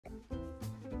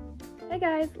Hey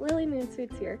guys, Lily Moon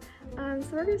Sweets here. So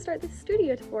we're going to start the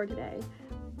studio tour today.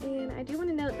 And I do want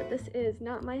to note that this is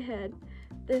not my head.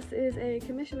 This is a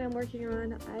commission I'm working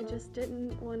on. I just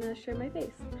didn't want to show my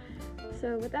face.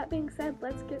 So with that being said,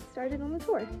 let's get started on the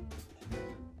tour.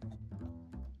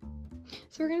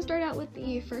 So we're going to start out with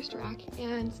the first rack,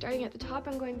 and starting at the top,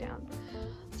 I'm going down.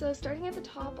 So starting at the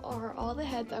top are all the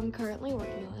heads I'm currently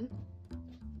working on.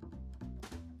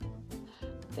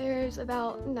 There's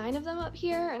about 9 of them up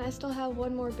here, and I still have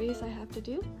one more base I have to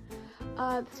do.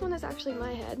 This one is actually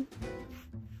my head,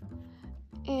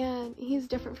 and he's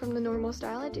different from the normal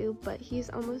style I do, but he's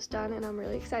almost done, and I'm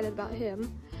really excited about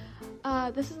him.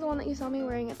 This is the one that you saw me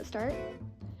wearing at the start,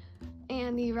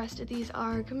 and the rest of these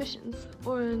are commissions,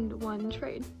 and one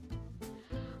trade.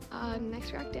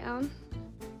 Next rack down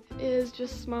is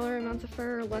just smaller amounts of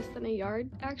fur, less than a yard,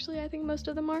 actually. I think most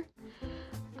of them are.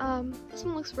 This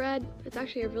one looks red, but it's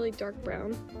actually a really dark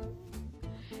brown.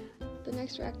 The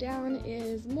next rack down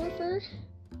is more fur,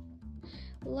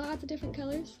 lots of different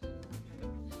colors.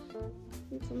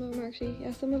 And some of them are actually,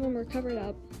 some of them are covered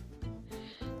up.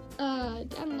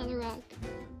 Down another rack,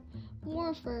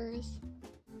 more furs.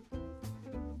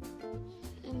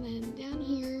 And then down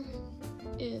here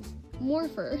is more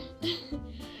fur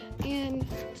and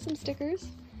some stickers.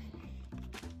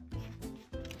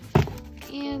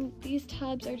 And these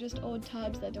tubs are just old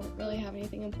tubs that don't really have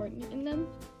anything important in them.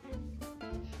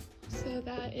 So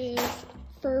that is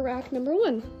fur rack number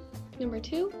 1. Number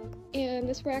 2, and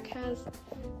this rack has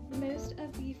most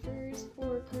of the furs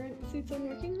for current suits I'm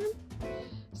working on.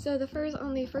 So the furs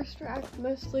on the first rack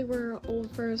mostly were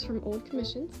old furs from old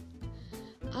commissions.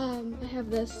 I have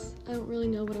this, I don't really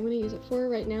know what I'm going to use it for.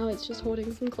 Right now it's just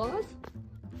holding some claws.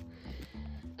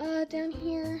 Down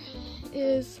here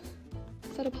is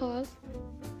a set of paws.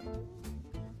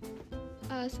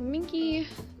 Some Minky,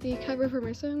 the cover for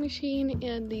my sewing machine,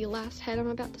 and the last head I'm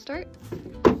about to start.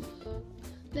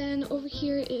 Then over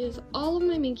here is all of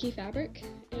my Minky fabric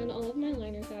and all of my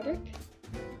liner fabric.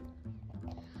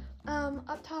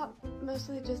 Up top,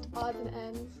 mostly just odds and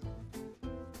ends.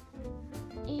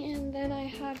 And then I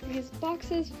have these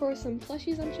boxes for some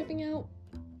plushies I'm shipping out.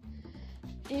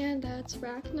 And that's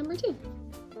rack number 2.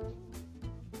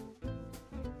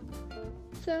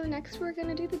 So next we're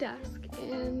gonna do the desk,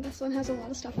 and this one has a lot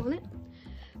of stuff on it.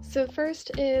 So first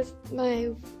is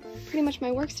pretty much my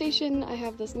workstation. I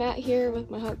have this mat here with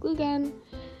my hot glue gun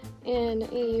and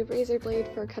a razor blade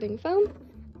for cutting foam.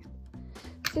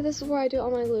 So this is where I do all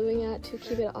my gluing at to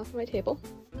keep it off my table.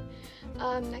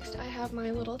 Next I have my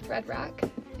little thread rack,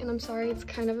 and I'm sorry it's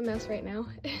kind of a mess right now.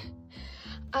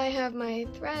 I have my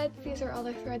threads. These are all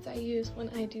the threads I use when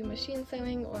I do machine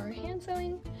sewing or hand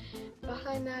sewing.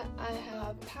 Behind that I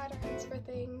have patterns for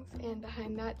things, and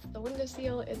behind that's the window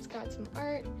seal. It's got some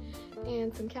art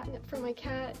and some catnip for my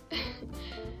cat.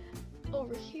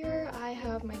 Over here I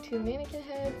have my 2 mannequin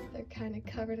heads. They're kind of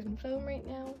covered in foam right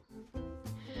now.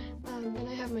 Then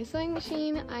I have my sewing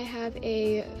machine. I have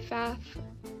a Pfaff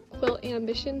Quilt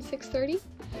Ambition 630,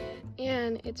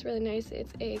 and it's really nice.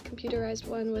 It's a computerized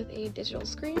one with a digital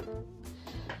screen.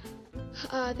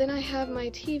 Then I have my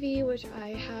TV, which I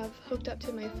have hooked up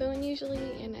to my phone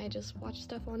usually, and I just watch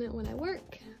stuff on it when I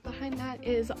work. Behind that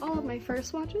is all of my fur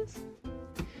swatches.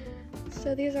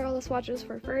 So these are all the swatches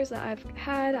for furs that I've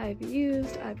had, I've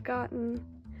used, I've gotten,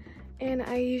 and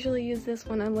I usually use this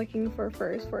when I'm looking for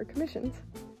furs for commissions.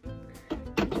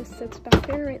 It just sits back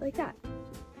there right like that.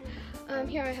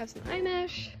 Here I have some eye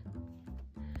mesh.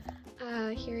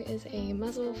 Here is a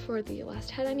muzzle for the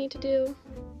last head I need to do.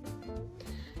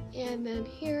 And then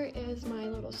here is my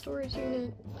little storage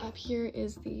unit. Up here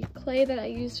is the clay that I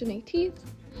use to make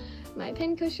teeth, my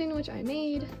pin cushion, which I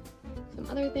made, some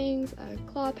other things, a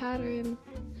claw pattern,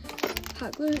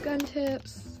 hot glue gun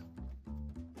tips,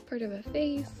 part of a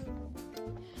face.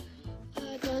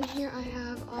 Down here I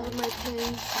have all of my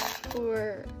pins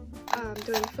for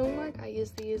doing foam work. I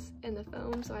use these in the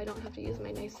foam so I don't have to use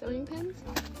my nice sewing pins.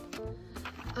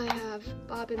 I have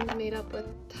bobbins made up with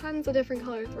tons of different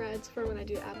color threads for when I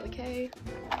do applique.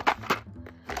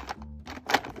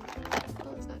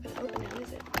 Oh, it's not going to open now,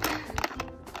 is it?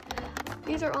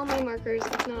 These are all my markers.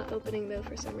 It's not opening though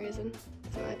for some reason,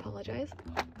 so I apologize.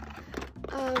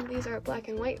 These are black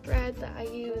and white threads that I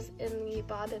use in the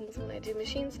bobbins when I do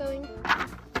machine sewing.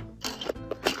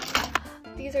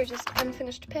 These are just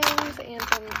unfinished pins and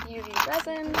some UV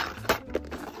resin.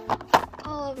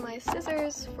 All of my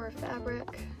scissors for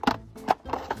fabric.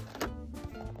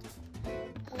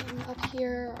 Up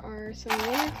here are some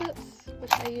liner clips,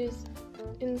 which I use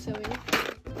in sewing.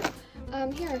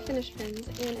 Here are finished pins,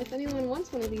 and if anyone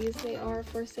wants one of these, they are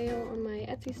for sale on my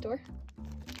Etsy store.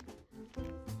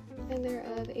 and they're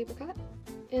of apricot.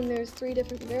 And there's 3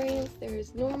 different variants.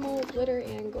 There's normal, glitter,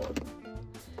 and gold.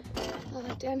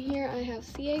 Down here I have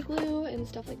CA glue and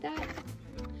stuff like that.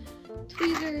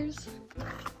 Tweezers.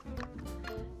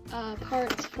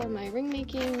 Parts for my ring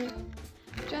making.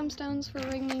 Gemstones for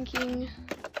ring making.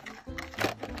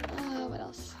 What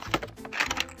else?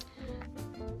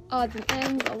 Odds and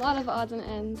ends. A lot of odds and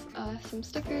ends. Some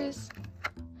stickers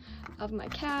of my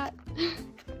cat.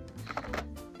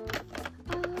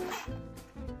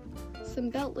 Some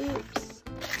belt loops,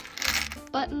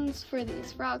 buttons for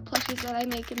these frog plushies that I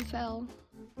make and sell,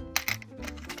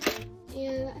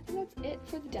 and I think that's it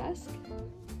for the desk.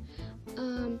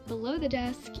 Below the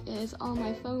desk is all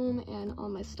my foam and all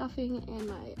my stuffing and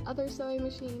my other sewing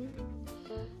machine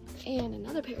and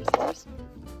another pair of scissors.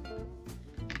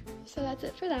 So that's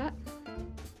it for that.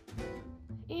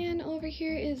 And over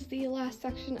here is the last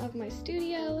section of my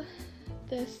studio.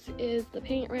 This is the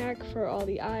paint rack for all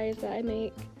the eyes that I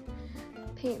make.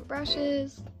 Paint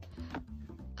brushes,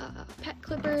 pet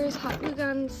clippers, hot glue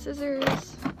guns,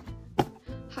 scissors,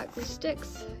 hot glue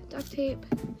sticks, duct tape,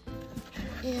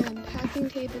 and packing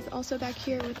tape is also back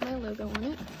here with my logo on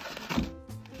it.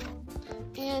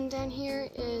 And down here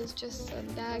is just some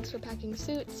bags for packing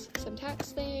suits, some tack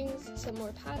things, some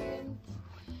more patterns,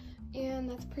 and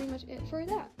that's pretty much it for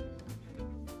that.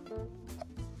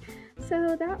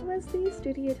 So that was the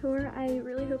studio tour. I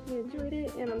really hope you enjoyed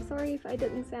it, and I'm sorry if I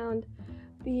didn't sound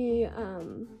the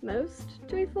most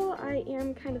joyful. I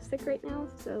am kind of sick right now,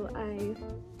 so I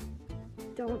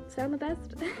don't sound the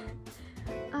best.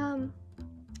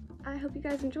 I hope you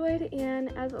guys enjoyed,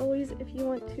 and as always, if you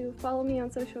want to follow me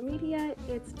on social media,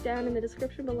 it's down in the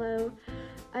description below.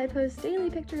 I post daily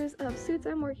pictures of suits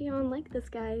I'm working on, like this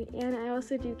guy, and I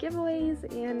also do giveaways,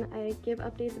 and I give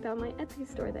updates about my Etsy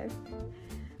store there.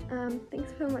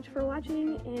 Thanks so much for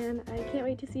watching, and I can't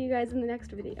wait to see you guys in the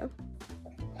next video.